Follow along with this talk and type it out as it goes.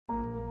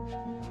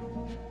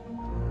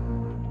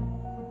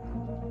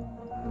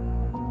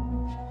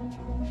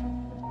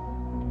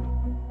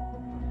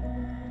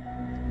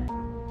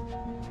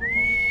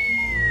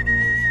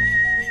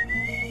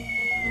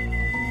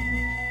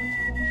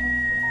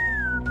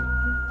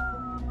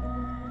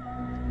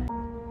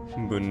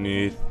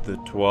Beneath the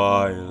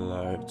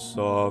twilight's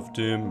soft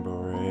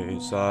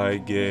embrace, I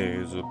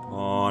gaze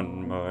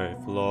upon my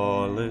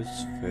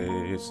flawless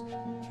face.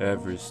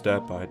 Every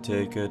step I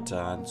take a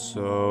dance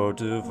so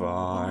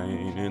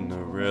divine, in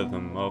the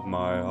rhythm of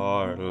my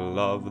heart, a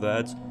love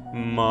that's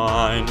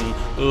mine.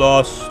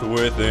 Lost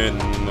within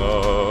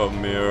the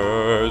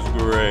mirror's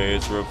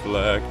grace,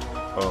 reflect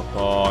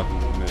upon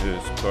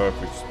this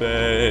perfect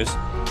space.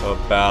 A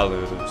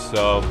ballad of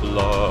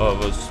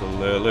self-love, a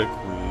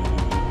soliloquy.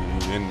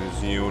 In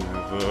this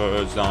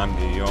universe, I'm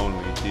the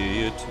only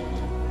deity.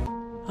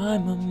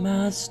 I'm a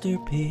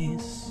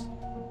masterpiece.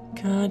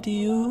 Can't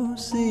you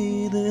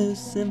see this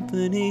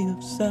symphony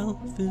of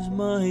self is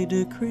my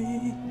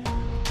decree?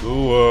 The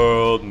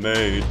world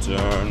may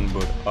turn,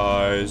 but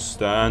I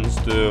stand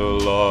still,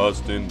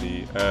 lost in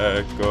the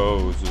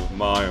echoes of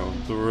my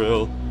own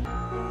thrill.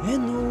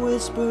 In the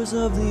whispers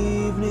of the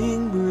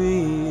evening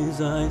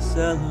breeze, I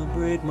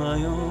celebrate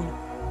my own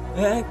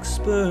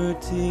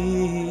expertise.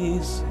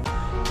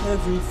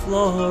 Every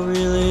flaw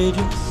really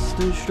just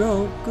a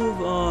stroke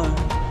of art,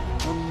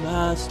 a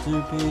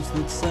masterpiece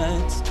that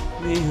sets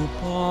me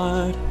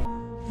apart.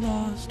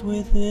 Lost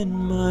within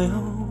my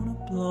own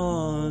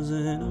applause,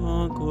 an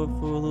encore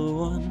for the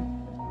one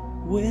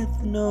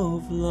with no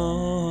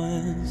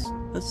flaws.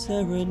 A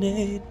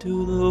serenade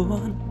to the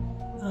one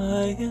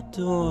I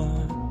adore,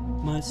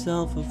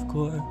 myself of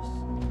course,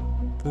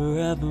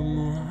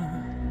 forevermore.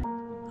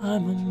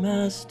 I'm a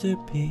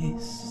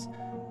masterpiece.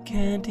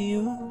 Can't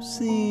you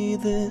see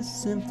this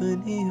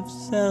symphony of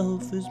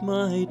self is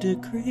my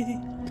decree?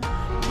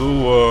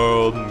 The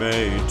world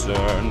may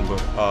turn,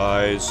 but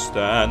I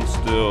stand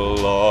still,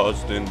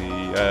 lost in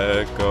the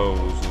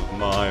echoes of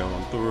my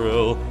own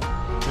thrill.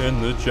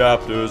 In the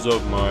chapters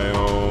of my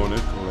own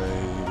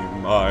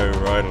acclaim, I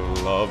write a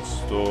love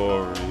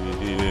story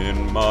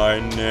in my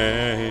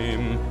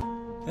name.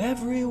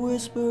 Every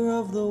whisper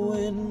of the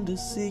wind, a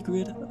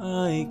secret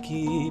I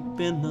keep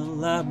in the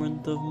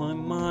labyrinth of my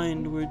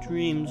mind where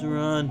dreams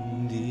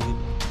run deep.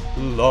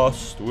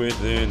 Lost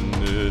within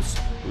this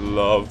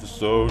love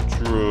so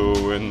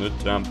true, in the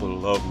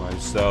temple of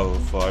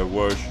myself I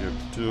worship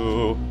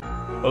too.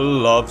 A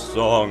love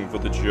song for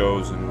the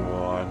chosen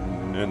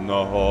one, in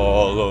the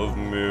hall of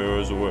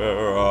mirrors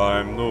where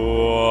I'm the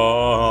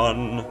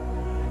one.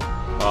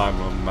 I'm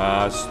a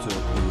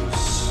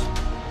masterpiece.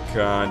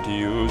 Can't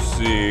you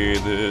see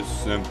this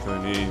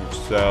symphony of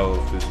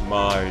self is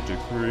my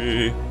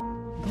decree?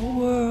 The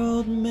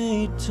world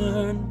may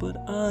turn, but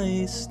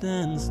I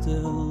stand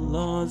still,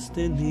 lost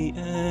in the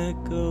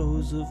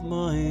echoes of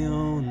my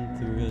own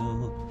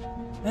thrill.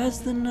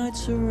 As the night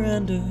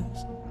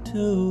surrenders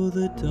to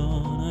the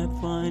dawn, I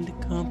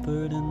find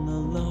comfort in the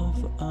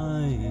love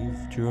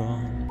I've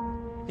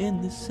drawn.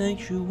 In the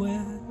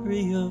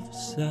sanctuary of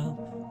self,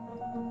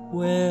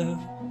 where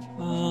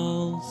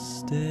I'll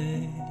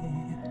stay.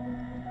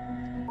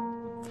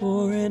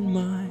 For in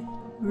my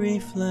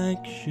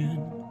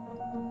reflection,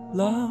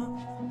 love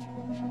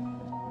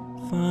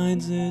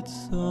finds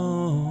its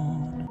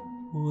own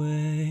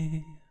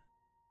way.